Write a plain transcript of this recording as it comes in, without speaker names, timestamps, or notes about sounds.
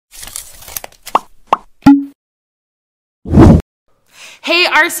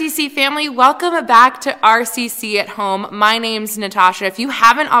RCC family, welcome back to RCC at Home. My name's Natasha. If you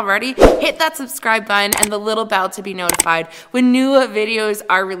haven't already, hit that subscribe button and the little bell to be notified when new videos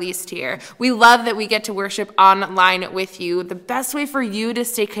are released here. We love that we get to worship online with you. The best way for you to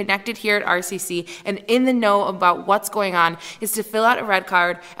stay connected here at RCC and in the know about what's going on is to fill out a red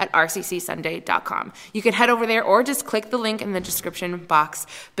card at rccsunday.com. You can head over there or just click the link in the description box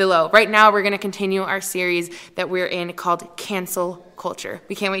below. Right now, we're going to continue our series that we're in called Cancel Culture.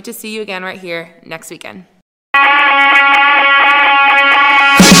 We can't wait to see you again right here next weekend.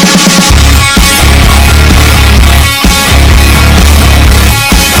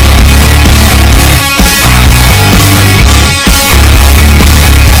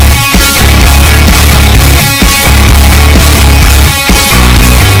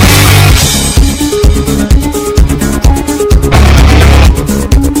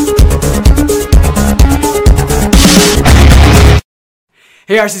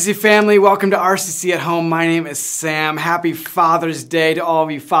 Hey RCC family, welcome to RCC at Home. My name is Sam. Happy Father's Day to all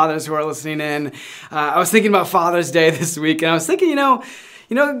of you fathers who are listening in. I was thinking about Father's Day this week, and I was thinking, you know,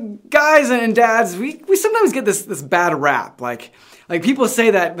 guys and dads, we sometimes get this bad rap. Like people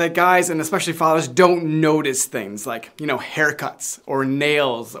say that guys and especially fathers don't notice things like, you know, haircuts or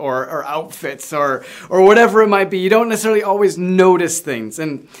nails or outfits or whatever it might be. You don't necessarily always notice things.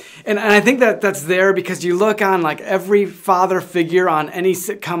 And I think that's there because you look on like every father figure on any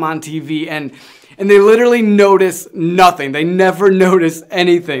sitcom on TV and they literally notice nothing. They never notice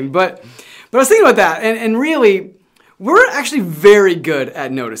anything. But I was thinking about that and really, we're actually very good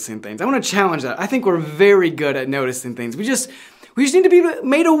at noticing things. I want to challenge that. I think we're very good at noticing things. We just need to be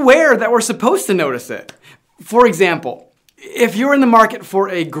made aware that we're supposed to notice it. For example, if you're in the market for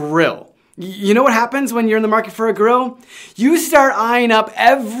a grill, you know what happens when you're in the market for a grill? You start eyeing up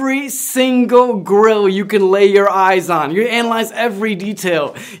every single grill you can lay your eyes on. You analyze every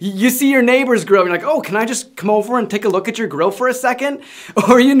detail. You see your neighbor's grill, you're like, oh, can I just come over and take a look at your grill for a second?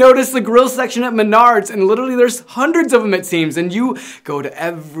 Or you notice the grill section at Menards, and literally there's hundreds of them it seems, and you go to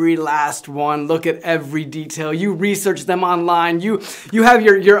every last one, look at every detail, you research them online, you have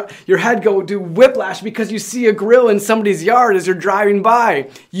your head go do whiplash because you see a grill in somebody's yard as you're driving by.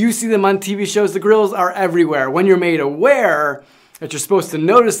 You see them on TV shows. The grills are everywhere. When you're made aware that you're supposed to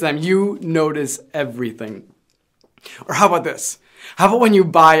notice them, you notice everything. Or how about this? How about when you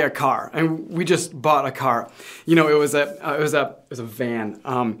buy a car? And we just bought a car. You know, it was a van.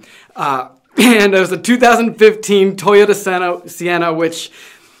 And it was a 2015 Toyota Sienna, which,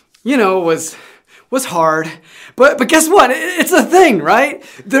 you know, was hard. But guess what? It's a thing, right?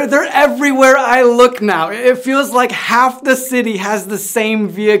 They're everywhere I look now. It feels like half the city has the same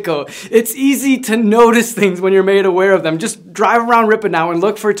vehicle. It's easy to notice things when you're made aware of them. Just drive around Ripon now and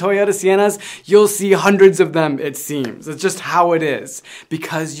look for Toyota Siennas. You'll see hundreds of them, it seems. It's just how it is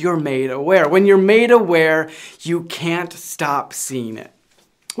because you're made aware. When you're made aware, you can't stop seeing it.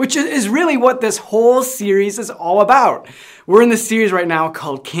 Which is really what this whole series is all about. We're in this series right now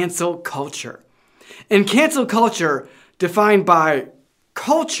called Cancel Culture. And cancel culture, defined by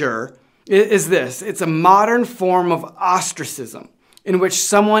culture, is this. It's a modern form of ostracism in which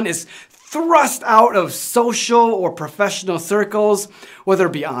someone is thrust out of social or professional circles, whether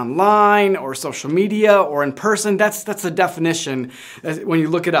it be online or social media or in person. That's the definition when you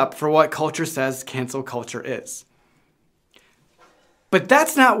look it up for what culture says cancel culture is. But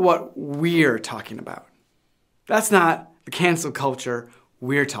that's not what we're talking about. That's not the cancel culture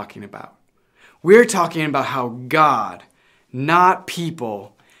we're talking about. We're talking about how God, not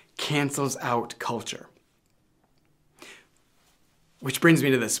people, cancels out culture. Which brings me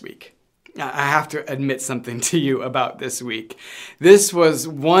to this week. I have to admit something to you about this week. This was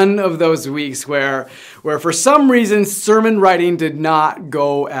one of those weeks where for some reason sermon writing did not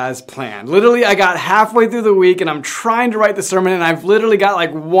go as planned. Literally, I got halfway through the week and I'm trying to write the sermon and I've literally got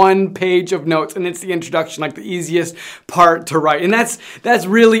like one page of notes and it's the introduction, like the easiest part to write. And that's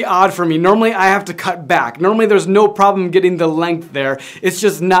really odd for me. Normally I have to cut back. Normally there's no problem getting the length there. It's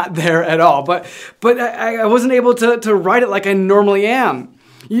just not there at all. But I wasn't able to write it like I normally am.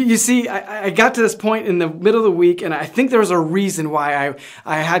 You see, I got to this point in the middle of the week, and I think there was a reason why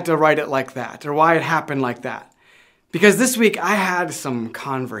I had to write it like that, or why it happened like that. Because this week, I had some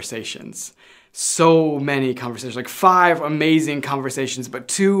conversations. So many conversations, like 5 amazing conversations, but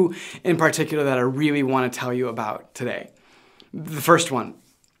 2 in particular that I really want to tell you about today. The first one.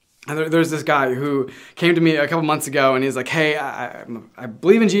 There's this guy who came to me a couple months ago, and he's like, hey, I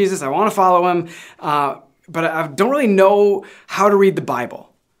believe in Jesus, I want to follow him, but I don't really know how to read the Bible.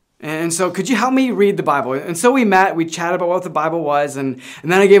 And so could you help me read the Bible? And so we met, we chatted about what the Bible was, and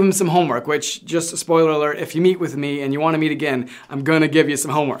then I gave him some homework, which, just a spoiler alert, if you meet with me and you want to meet again, I'm going to give you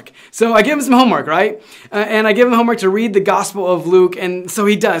some homework. So I give him some homework, right? And I give him homework to read the Gospel of Luke, and so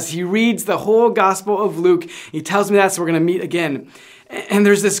he does. He reads the whole Gospel of Luke. He tells me that, so we're going to meet again. And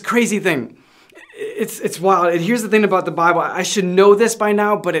there's this crazy thing. It's wild. And here's the thing about the Bible. I should know this by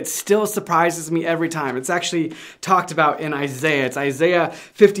now, but it still surprises me every time. It's actually talked about in Isaiah. It's Isaiah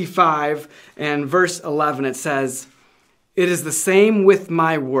 55 and verse 11. It says, "It is the same with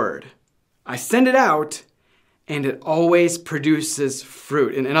my word. I send it out, and it always produces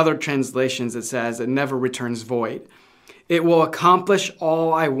fruit." In other translations, it says, "It never returns void. It will accomplish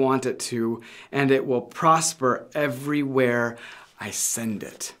all I want it to, and it will prosper everywhere I send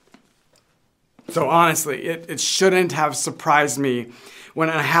it." So honestly, it shouldn't have surprised me when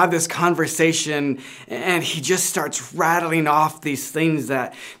I have this conversation and he just starts rattling off these things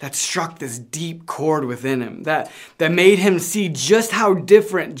that struck this deep chord within him, that made him see just how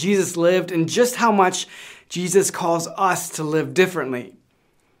different Jesus lived and just how much Jesus calls us to live differently.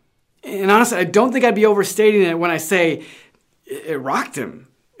 And honestly, I don't think I'd be overstating it when I say it rocked him.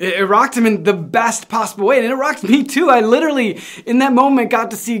 It rocked him in the best possible way, and it rocked me too. I literally, in that moment,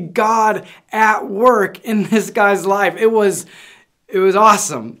 got to see God at work in this guy's life. It was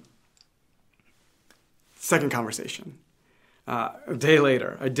awesome. Second conversation. A day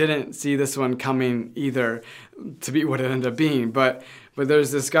later. I didn't see this one coming either to be what it ended up being, but there's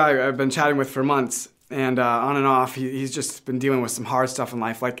this guy I've been chatting with for months, and on and off, he's just been dealing with some hard stuff in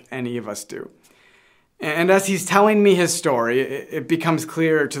life like any of us do. And as he's telling me his story, it becomes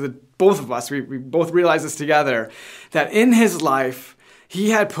clear to both of us, we both realize this together, that in his life,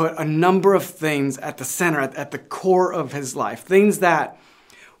 he had put a number of things at the center, at the core of his life. Things that,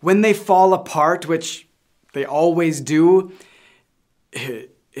 when they fall apart, which they always do,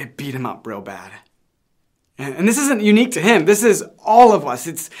 it beat him up real bad. And this isn't unique to him. This is all of us.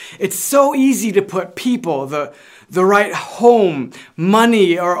 It's so easy to put people, the right home,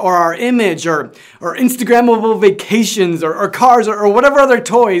 money, or our image, or Instagrammable vacations, or cars, or whatever other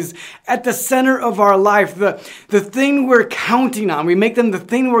toys at the center of our life. The thing we're counting on. We make them the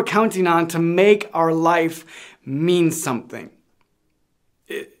thing we're counting on to make our life mean something.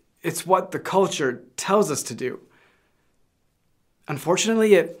 It's what the culture tells us to do.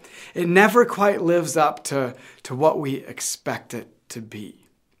 Unfortunately, it never quite lives up to what we expect it to be.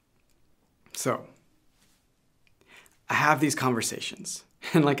 So, I have these conversations.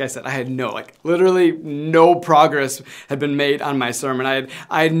 And like I said, I had literally no progress had been made on my sermon.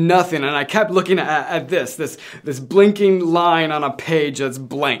 I had nothing, and I kept looking at this blinking line on a page that's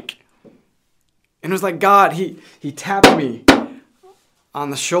blank. And it was like God, he tapped me on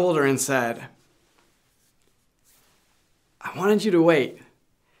the shoulder and said, "I wanted you to wait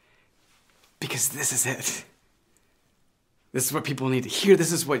because this is it. This is what people need to hear.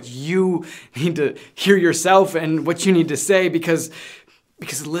 This is what you need to hear yourself and what you need to say because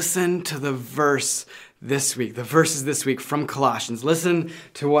listen to the verses this week from Colossians. Listen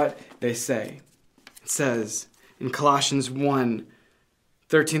to what they say. It says in Colossians 1,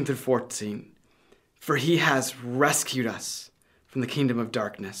 13 through 14, "For he has rescued us from the kingdom of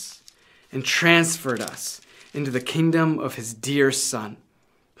darkness and transferred us into the kingdom of his dear Son,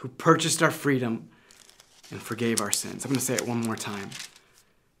 who purchased our freedom and forgave our sins." I'm going to say it one more time.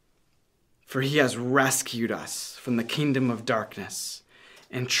 "For he has rescued us from the kingdom of darkness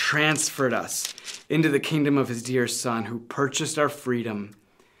and transferred us into the kingdom of his dear Son, who purchased our freedom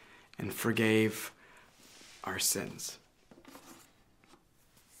and forgave our sins."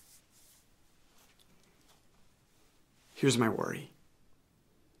 Here's my worry.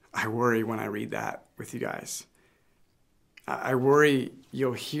 I worry when I read that with you guys. I worry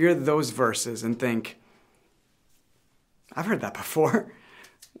you'll hear those verses and think, I've heard that before.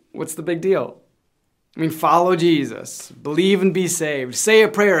 What's the big deal? I mean, follow Jesus, believe and be saved, say a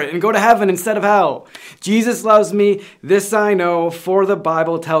prayer and go to heaven instead of hell. Jesus loves me, this I know, for the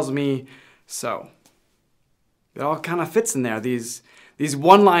Bible tells me so. It all kind of fits in there, these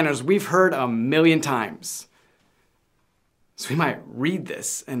one-liners we've heard a million times. So we might read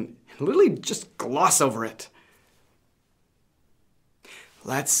this and literally just gloss over it.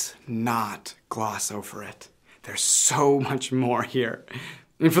 Let's not gloss over it. There's so much more here.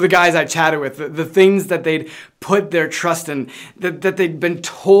 And for the guys I chatted with, the things that they'd put their trust in, that they'd been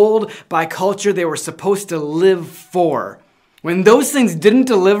told by culture they were supposed to live for. When those things didn't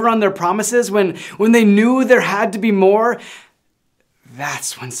deliver on their promises, when they knew there had to be more,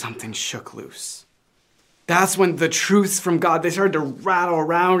 that's when something shook loose. That's when the truths from God, they started to rattle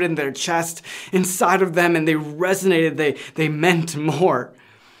around in their chest, inside of them, and they resonated, they meant more.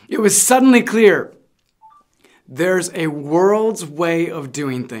 It was suddenly clear there's a world's way of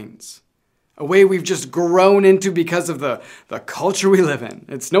doing things, a way we've just grown into because of the culture we live in.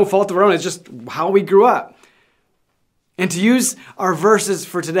 It's no fault of our own, it's just how we grew up. And to use our verses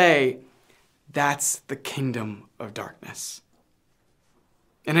for today, that's the kingdom of darkness.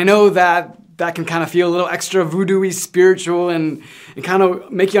 And I know that can kind of feel a little extra voodoo-y spiritual and kind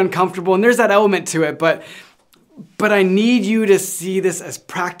of make you uncomfortable. And there's that element to it. But I need you to see this as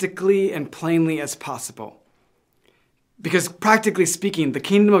practically and plainly as possible. Because practically speaking, the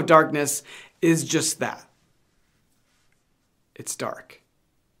kingdom of darkness is just that. It's dark.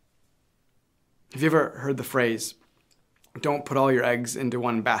 Have you ever heard the phrase, don't put all your eggs into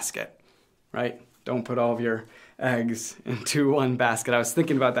one basket, right? Don't put all of your eggs into one basket. I was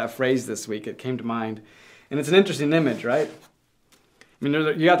thinking about that phrase this week. It came to mind. And it's an interesting image, right? I mean,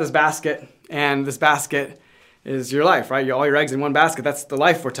 you got this basket, and this basket is your life, right? All your eggs in one basket. That's the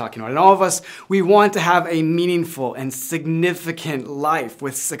life we're talking about. And all of us, we want to have a meaningful and significant life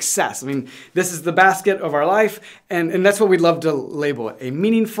with success. I mean, this is the basket of our life, and that's what we'd love to label it. A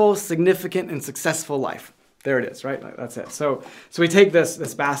meaningful, significant, and successful life. There it is, right? That's it. So we take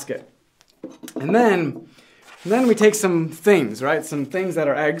this basket, and then we take some things, right? Some things that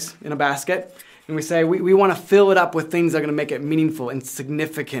are eggs in a basket, and we say we want to fill it up with things that are going to make it meaningful and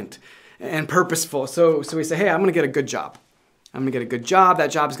significant and purposeful. So we say, hey, I'm going to get a good job. I'm going to get a good job. That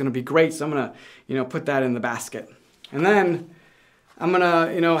job is going to be great. So I'm going to, put that in the basket. And then I'm going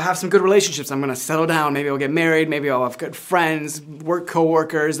to, have some good relationships. I'm going to settle down. Maybe I'll get married. Maybe I'll have good friends, work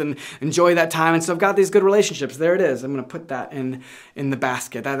coworkers, and enjoy that time. And so I've got these good relationships. There it is. I'm going to put that in the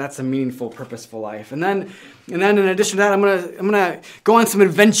basket. That's a meaningful, purposeful life. And then in addition to that, I'm going to go on some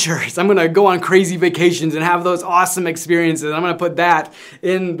adventures. I'm going to go on crazy vacations and have those awesome experiences. I'm going to put that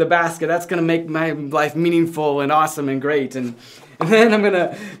in the basket. That's going to make my life meaningful and awesome and great. And then I'm going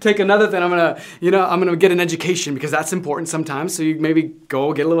to take another thing. I'm going to get an education because that's important sometimes. So you maybe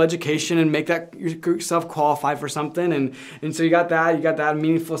go get a little education and make that yourself qualify for something. And so you got that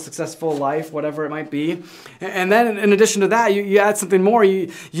meaningful, successful life, whatever it might be. And then in addition to that, you add something more.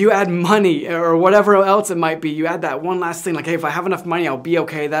 You add money or whatever else it might be. You add that one last thing like, hey, if I have enough money, I'll be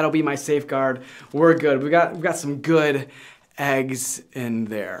okay. That'll be my safeguard. We're good. We've got some good eggs in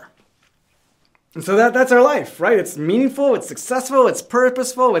there. And so that's our life, right? It's meaningful, it's successful, it's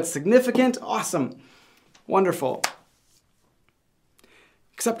purposeful, it's significant, awesome, wonderful.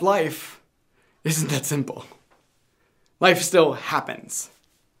 Except life isn't that simple. Life still happens.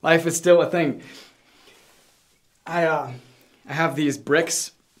 Life is still a thing. I have these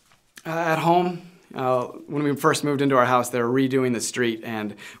bricks at home. When we first moved into our house, they were redoing the street,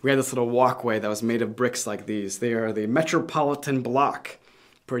 and we had this little walkway that was made of bricks like these. They are the Metropolitan Block.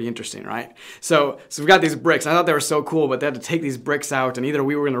 Pretty interesting, right? So we've got these bricks. I thought they were so cool, but they had to take these bricks out, and either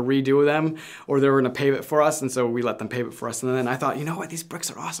we were going to redo them or they were going to pave it for us, and so we let them pave it for us. And then I thought, you know what? These bricks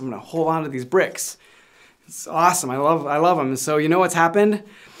are awesome. I'm going to hold on to these bricks. It's awesome. I love them. And so you know what's happened?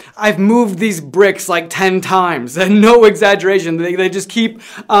 I've moved these bricks like 10 times. And no exaggeration. They just keep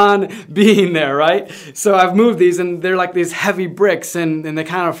on being there, right? So I've moved these, and they're like these heavy bricks, and they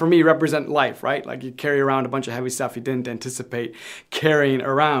kind of, for me, represent life, right? Like you carry around a bunch of heavy stuff you didn't anticipate carrying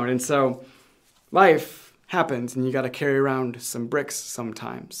around. And so life happens, and you got to carry around some bricks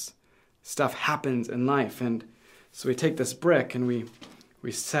sometimes. Stuff happens in life. And so we take this brick, and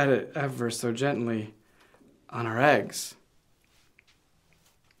we set it ever so gently on our eggs.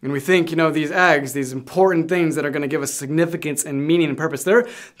 And we think, these eggs, these important things that are going to give us significance and meaning and purpose, they're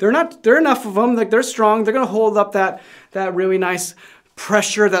enough of them, like they're strong, they're going to hold up that really nice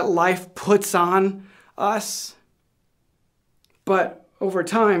pressure that life puts on us. But over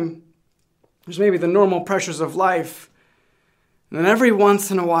time, there's maybe the normal pressures of life, and then every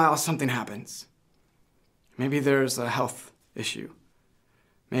once in a while something happens. Maybe there's a health issue.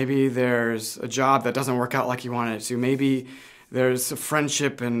 Maybe there's a job that doesn't work out like you wanted it to. Maybe there's a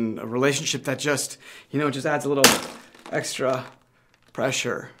friendship and a relationship that just adds a little extra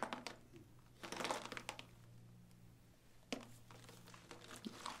pressure.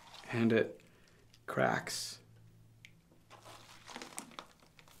 And it cracks.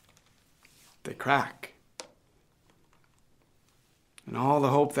 They crack. And all the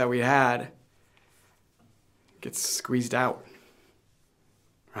hope that we had gets squeezed out.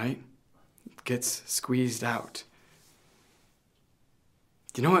 Right? Gets squeezed out.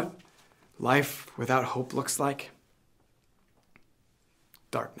 Do you know what life without hope looks like?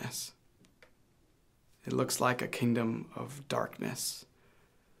 Darkness. It looks like a kingdom of darkness.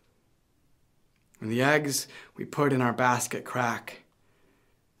 When the eggs we put in our basket crack,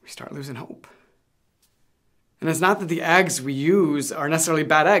 we start losing hope. And it's not that the eggs we use are necessarily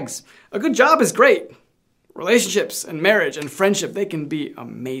bad eggs. A good job is great. Relationships and marriage and friendship, they can be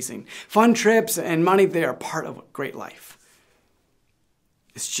amazing. Fun trips and money, they are part of a great life.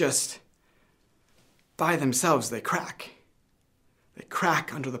 It's just, by themselves, they crack. They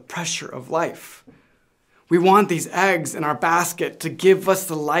crack under the pressure of life. We want these eggs in our basket to give us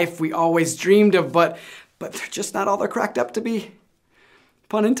the life we always dreamed of, but they're just not all they're cracked up to be.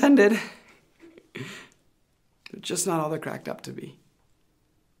 Pun intended. They're just not all they're cracked up to be.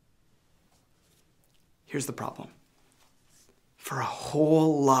 Here's the problem. For a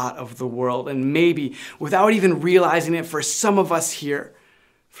whole lot of the world, and maybe without even realizing it for some of us here,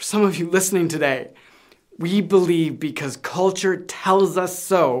 for some of you listening today, we believe because culture tells us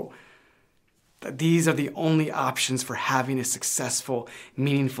so that these are the only options for having a successful,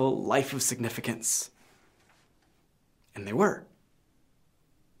 meaningful life of significance. And they were.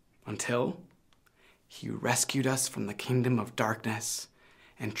 Until he rescued us from the kingdom of darkness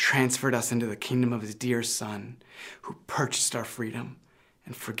and transferred us into the kingdom of his dear Son, who purchased our freedom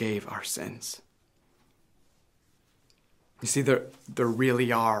and forgave our sins. You see, there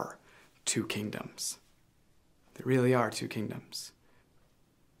really are two kingdoms. There really are two kingdoms.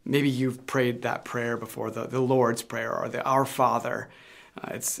 Maybe you've prayed that prayer before, the Lord's Prayer or the Our Father.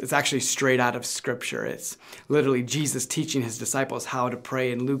 It's actually straight out of Scripture. It's literally Jesus teaching his disciples how to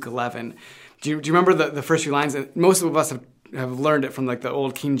pray in Luke 11. Do you remember the first few lines? Most of us have learned it from like the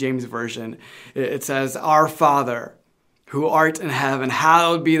old King James Version. It says, Our Father, who art in heaven,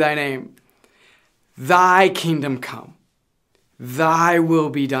 hallowed be thy name. Thy kingdom come. Thy will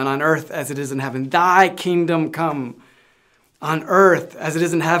be done on earth as it is in heaven. Thy kingdom come on earth as it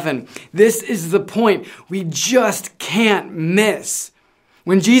is in heaven. This is the point we just can't miss.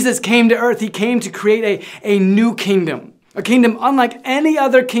 When Jesus came to earth, he came to create a new kingdom. A kingdom unlike any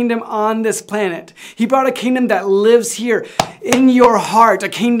other kingdom on this planet. He brought a kingdom that lives here in your heart. A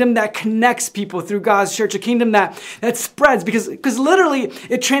kingdom that connects people through God's church. A kingdom that spreads because literally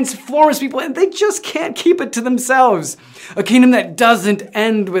it transforms people and they just can't keep it to themselves. A kingdom that doesn't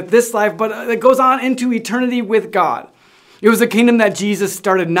end with this life, but that goes on into eternity with God. It was a kingdom that Jesus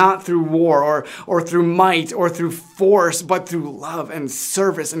started not through war or through might or through force, but through love and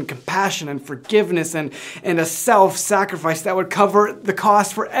service and compassion and forgiveness and a self-sacrifice that would cover the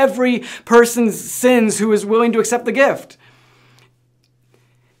cost for every person's sins who is willing to accept the gift.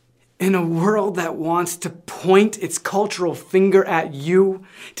 In a world that wants to point its cultural finger at you,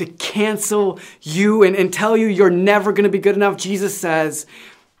 to cancel you and tell you you're never going to be good enough, Jesus says,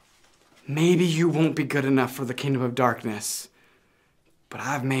 maybe you won't be good enough for the kingdom of darkness, but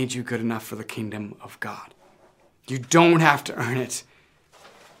I've made you good enough for the kingdom of God. You don't have to earn it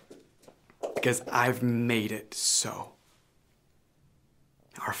because I've made it so.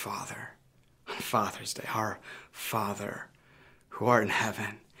 Our Father, on Father's Day, our Father who art in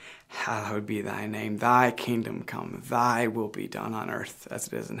heaven, hallowed be thy name. Thy kingdom come, thy will be done on earth as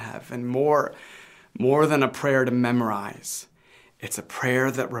it is in heaven. More than a prayer to memorize. It's a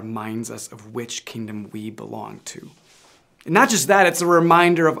prayer that reminds us of which kingdom we belong to. And not just that, it's a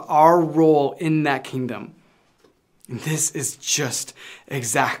reminder of our role in that kingdom. And this is just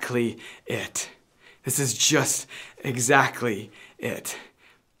exactly it. This is just exactly it.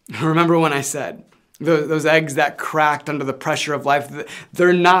 Remember when I said, those eggs that cracked under the pressure of life,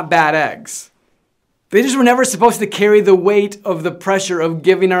 they're not bad eggs. They just were never supposed to carry the weight of the pressure of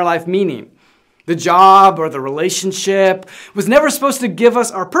giving our life meaning. The job or the relationship was never supposed to give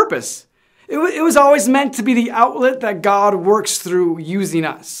us our purpose. It was always meant to be the outlet that God works through using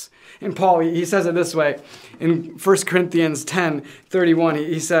us. And Paul, he says it this way in 1 Corinthians 10:31.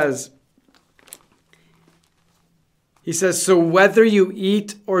 He says, so whether you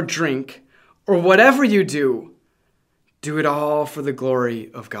eat or drink or whatever you do it all for the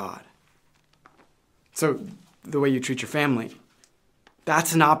glory of God. So the way you treat your family,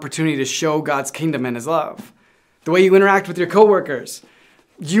 that's an opportunity to show God's kingdom and his love. The way you interact with your coworkers.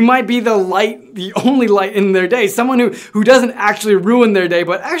 You might be the light, the only light in their day. Someone who doesn't actually ruin their day,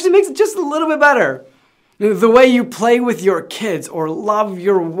 but actually makes it just a little bit better. The way you play with your kids or love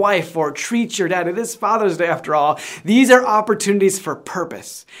your wife or treat your dad. It is Father's Day after all. These are opportunities for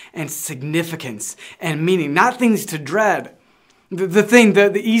purpose and significance and meaning, not things to dread.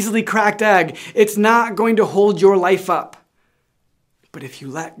 The easily cracked egg, it's not going to hold your life up. But if you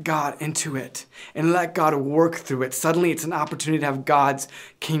let God into it and let God work through it, suddenly it's an opportunity to have God's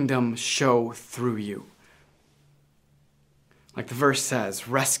kingdom show through you. Like the verse says,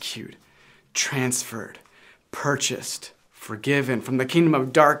 rescued, transferred, purchased, forgiven from the kingdom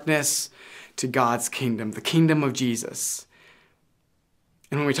of darkness to God's kingdom, the kingdom of Jesus.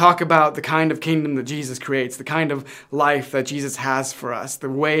 And when we talk about the kind of kingdom that Jesus creates, the kind of life that Jesus has for us, the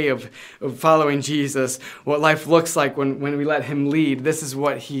way of following Jesus, what life looks like when we let him lead, this is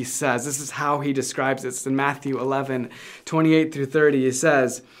what he says. This is how he describes it. It's in Matthew 11:28 through 30. He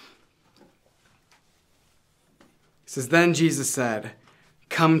says, "Then Jesus said,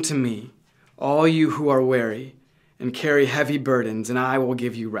 'Come to me, all you who are weary and carry heavy burdens, and I will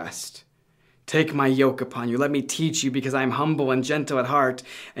give you rest. Take my yoke upon you. Let me teach you, because I am humble and gentle at heart,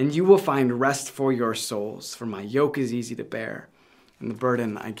 and you will find rest for your souls. For my yoke is easy to bear, and the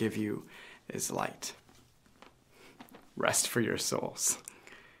burden I give you is light.'" Rest for your souls.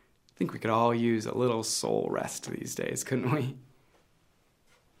 I think we could all use a little soul rest these days, couldn't we?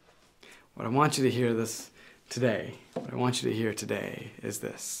 What I want you to hear today is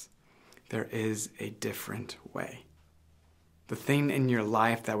this. There is a different way. The thing in your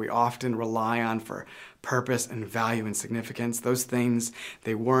life that we often rely on for purpose and value and significance, those things,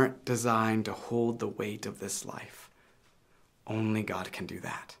 they weren't designed to hold the weight of this life. Only God can do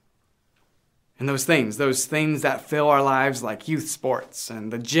that. And those things that fill our lives, like youth sports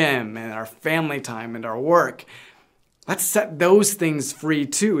and the gym and our family time and our work, let's set those things free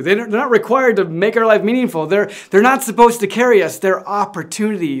too. They're not required to make our life meaningful. They're not supposed to carry us. They're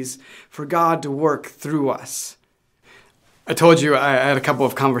opportunities for God to work through us. I told you I had a couple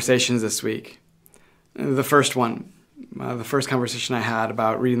of conversations this week. The first conversation I had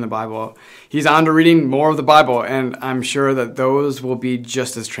about reading the Bible, he's on to reading more of the Bible, and I'm sure that those will be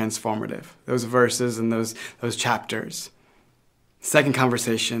just as transformative, those verses and those chapters. Second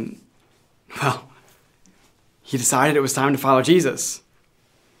conversation, he decided it was time to follow Jesus,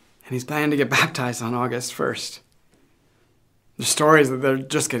 and he's planning to get baptized on August 1st. There's stories that they're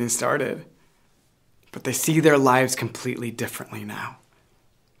just getting started, but they see their lives completely differently now.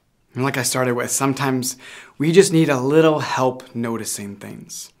 And like I started with, sometimes we just need a little help noticing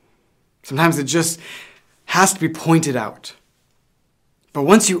things. Sometimes it just has to be pointed out. But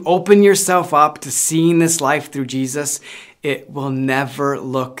once you open yourself up to seeing this life through Jesus, it will never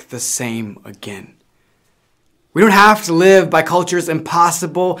look the same again. We don't have to live by culture's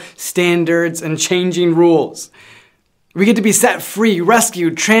impossible standards and changing rules. We get to be set free,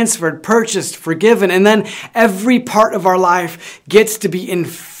 rescued, transferred, purchased, forgiven, and then every part of our life gets to be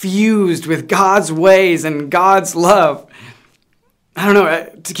infused with God's ways and God's love. I don't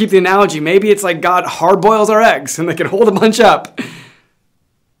know, to keep the analogy, maybe it's like God hard-boils our eggs and they can hold a bunch up.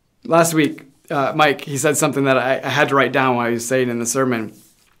 Last week, Mike, he said something that I had to write down while he was saying in the sermon.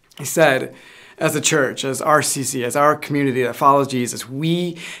 He said, as a church, as RCC, as our community that follows Jesus,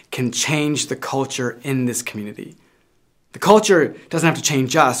 we can change the culture in this community. The culture doesn't have to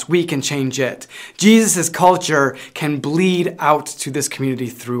change us. We can change it. Jesus' culture can bleed out to this community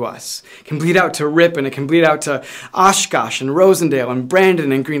through us. It can bleed out to Ripon. It can bleed out to Oshkosh and Rosendale and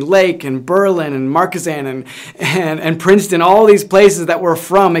Brandon and Green Lake and Berlin and Marquezan and Princeton, all these places that we're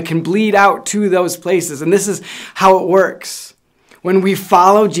from. It can bleed out to those places. And this is how it works. When we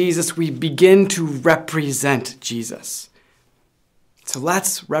follow Jesus, we begin to represent Jesus. So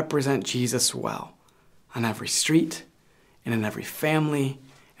let's represent Jesus well on every street, and in every family,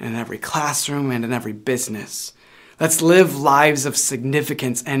 and in every classroom, and in every business. Let's live lives of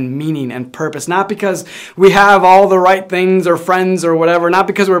significance and meaning and purpose, not because we have all the right things or friends or whatever, not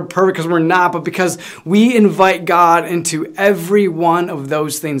because we're perfect, because we're not, but because we invite God into every one of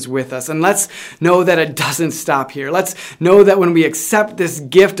those things with us. And let's know that it doesn't stop here. Let's know that when we accept this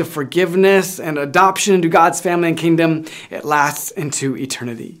gift of forgiveness and adoption into God's family and kingdom, it lasts into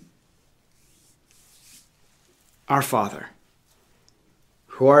eternity. Our Father,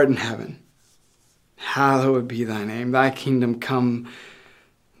 who art in heaven, hallowed be thy name. Thy kingdom come,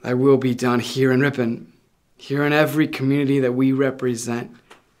 thy will be done here in Ripon, here in every community that we represent.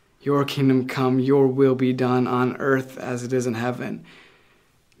 Your kingdom come, your will be done on earth as it is in heaven.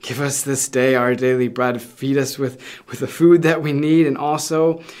 Give us this day our daily bread. Feed us with the food that we need, and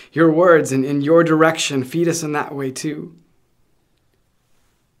also your words and in your direction. Feed us in that way too.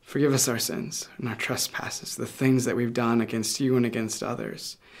 Forgive us our sins and our trespasses, the things that we've done against you and against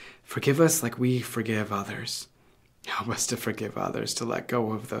others. Forgive us like we forgive others. Help us to forgive others, to let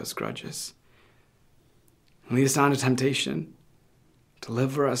go of those grudges. Lead us not into temptation.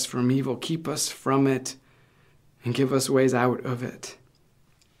 Deliver us from evil. Keep us from it and give us ways out of it.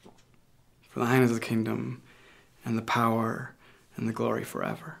 For thine is the kingdom and the power and the glory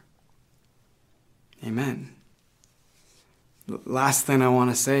forever. Amen. Last thing I want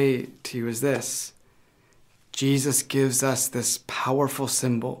to say to you is this. Jesus gives us this powerful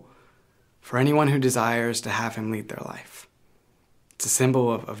symbol for anyone who desires to have him lead their life. It's a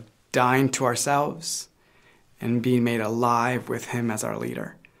symbol of dying to ourselves and being made alive with him as our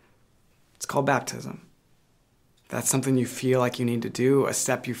leader. It's called baptism. If that's something you feel like you need to do, a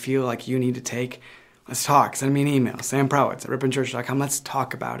step you feel like you need to take, let's talk. Send me an email, samprowitz@ripandchurch.com. Let's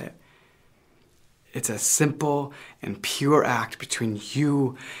talk about it. It's a simple and pure act between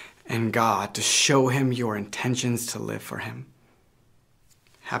you and God to show him your intentions to live for him.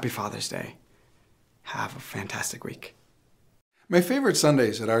 Happy Father's Day. Have a fantastic week. My favorite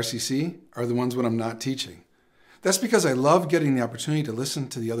Sundays at RCC are the ones when I'm not teaching. That's because I love getting the opportunity to listen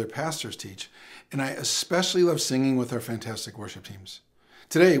to the other pastors teach, and I especially love singing with our fantastic worship teams.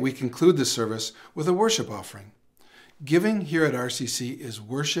 Today, we conclude this service with a worship offering. Giving here at RCC is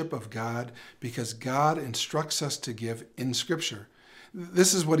worship of God because God instructs us to give in Scripture.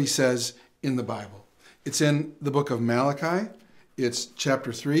 This is what he says in the Bible. It's in the book of Malachi. It's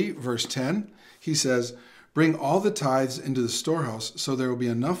chapter 3, verse 10. He says, "Bring all the tithes into the storehouse so there will be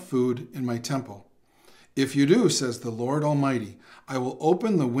enough food in my temple. If you do, says the Lord Almighty, I will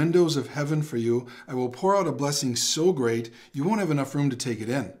open the windows of heaven for you. I will pour out a blessing so great you won't have enough room to take it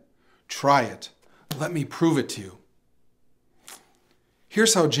in. Try it. Let me prove it to you."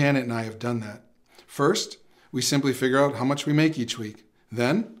 Here's how Janet and I have done that. First, we simply figure out how much we make each week.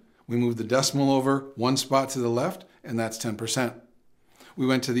 Then, we move the decimal over one spot to the left, and that's 10%. We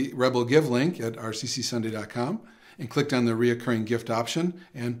went to the Rebel Give link at rccsunday.com and clicked on the reoccurring gift option,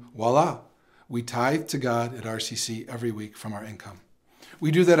 and voila, we tithe to God at RCC every week from our income.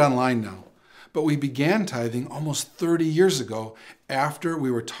 We do that online now, but we began tithing almost 30 years ago after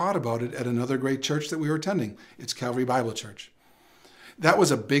we were taught about it at another great church that we were attending. It's Calvary Bible Church. That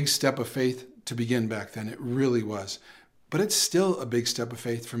was a big step of faith to begin back then. It really was. But it's still a big step of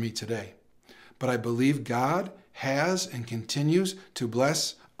faith for me today. But I believe God has and continues to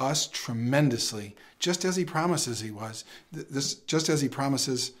bless us tremendously, just as he promises he was, just as he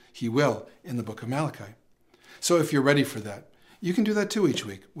promises he will in the book of Malachi. So if you're ready for that, you can do that too each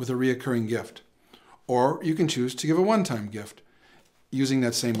week with a reoccurring gift. Or you can choose to give a one-time gift using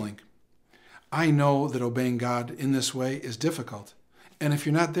that same link. I know that obeying God in this way is difficult. And if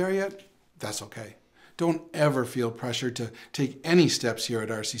you're not there yet, that's okay. Don't ever feel pressure to take any steps here at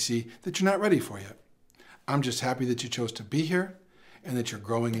RCC that you're not ready for yet. I'm just happy that you chose to be here and that you're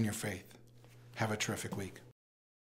growing in your faith. Have a terrific week.